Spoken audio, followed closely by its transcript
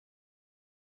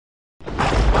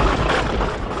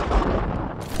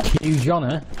Huge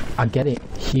honor. I get it.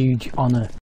 Huge honor.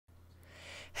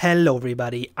 Hello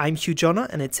everybody, I'm Huge Honor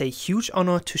and it's a huge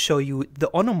honor to show you the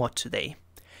honor mod today.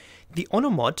 The honor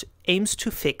mod aims to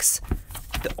fix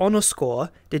the honor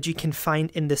score that you can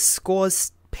find in the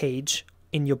scores page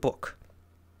in your book.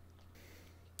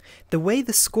 The way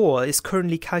the score is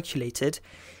currently calculated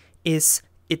is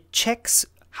it checks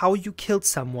how you killed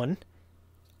someone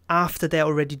after they're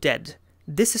already dead.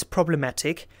 This is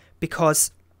problematic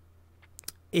because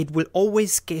it will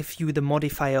always give you the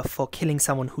modifier for killing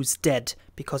someone who's dead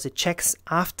because it checks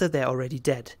after they're already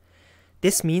dead.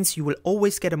 This means you will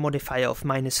always get a modifier of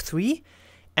 -3,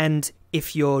 and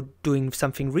if you're doing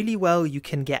something really well, you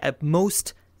can get at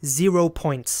most 0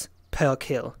 points per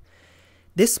kill.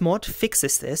 This mod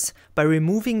fixes this by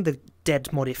removing the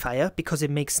dead modifier because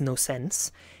it makes no sense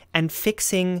and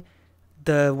fixing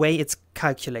the way it's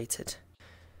calculated.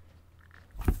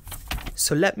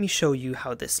 So let me show you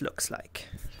how this looks like.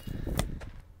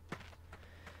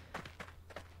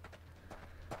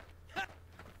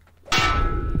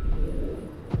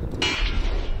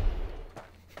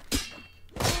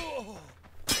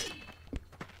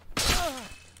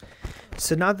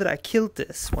 So now that I killed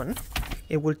this one,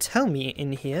 it will tell me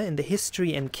in here, in the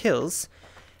history and kills,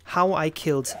 how I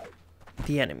killed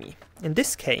the enemy. In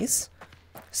this case,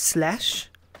 slash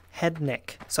head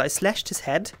neck. So I slashed his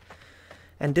head,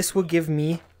 and this will give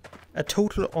me a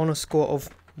total honor score of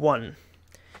 1.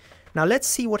 Now let's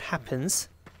see what happens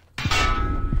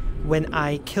when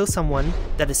I kill someone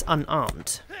that is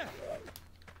unarmed.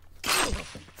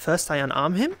 First I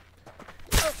unarm him,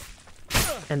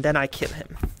 and then I kill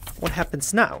him. What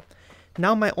happens now?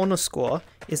 Now my honor score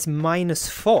is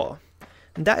 -4.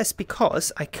 And that is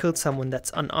because I killed someone that's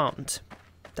unarmed.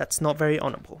 That's not very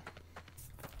honorable.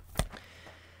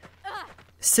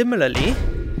 Similarly,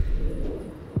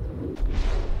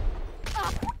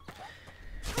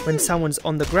 when someone's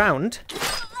on the ground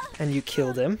and you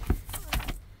kill them,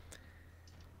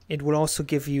 it will also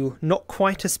give you not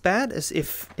quite as bad as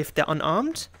if they're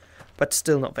unarmed, but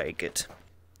still not very good.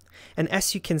 And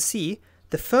as you can see,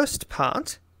 the first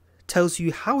part tells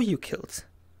you how you killed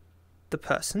the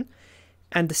person,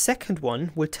 and the second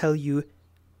one will tell you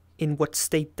in what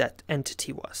state that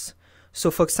entity was.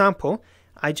 So for example,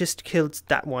 I just killed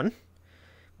that one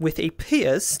with a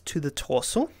pierce to the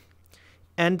torso,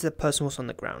 and the person was on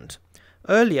the ground.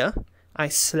 Earlier, I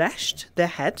slashed their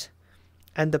head,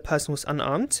 and the person was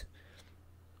unarmed,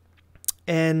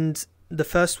 and the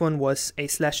first one was a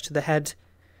slash to the head,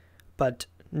 but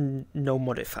no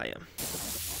modifier.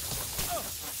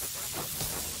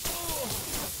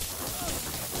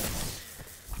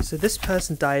 So this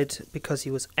person died because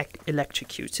he was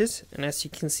electrocuted, and as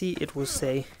you can see, it will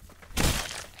say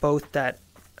both that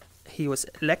he was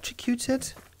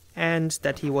electrocuted and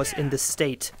that he was in the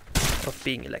state of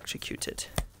being electrocuted.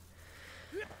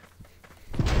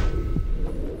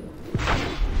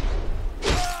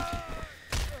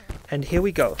 And here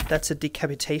we go. That's a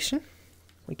decapitation.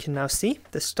 We can now see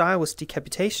the style was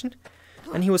decapitation,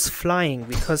 and he was flying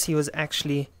because he was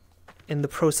actually in the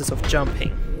process of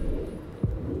jumping.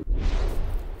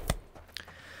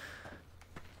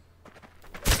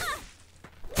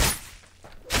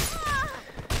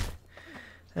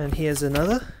 And here's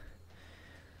another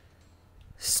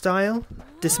style,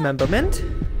 dismemberment,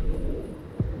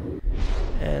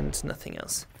 and nothing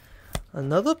else.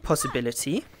 Another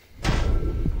possibility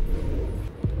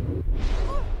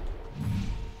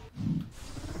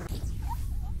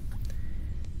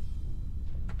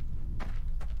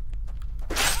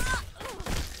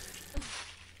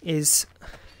is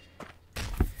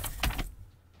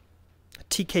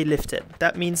TK lifted.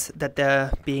 That means that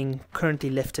they're being currently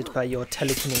lifted by your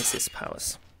telekinesis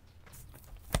powers.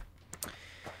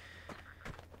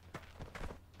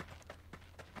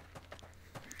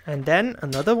 And then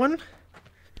another one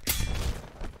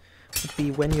would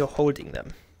be when you're holding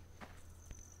them.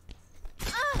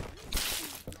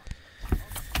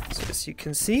 So as you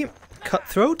can see,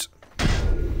 cutthroat,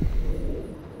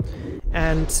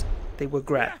 and they were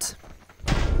grabbed.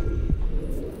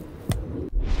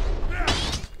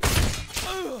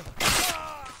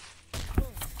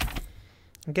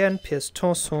 Again, pierced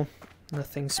torso,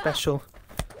 nothing special.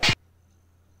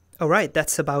 Alright,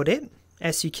 that's about it.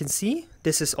 As you can see,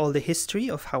 this is all the history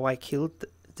of how I killed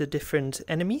the different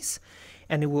enemies,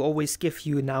 and it will always give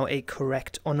you now a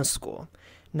correct honor score.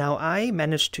 Now I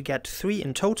managed to get 3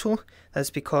 in total. That's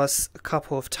because a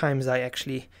couple of times I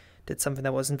actually did something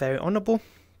that wasn't very honorable.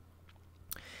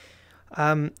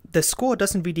 The score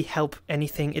doesn't really help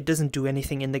anything, it doesn't do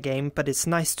anything in the game, but it's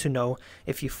nice to know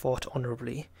if you fought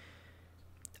honorably.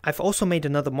 I've also made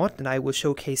another mod that I will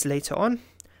showcase later on.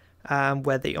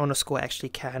 where the honor score actually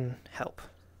can help.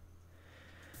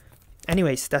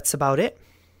 Anyways, that's about it.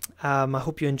 I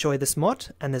hope you enjoy this mod,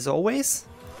 and as always,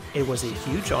 it was a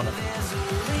huge honor.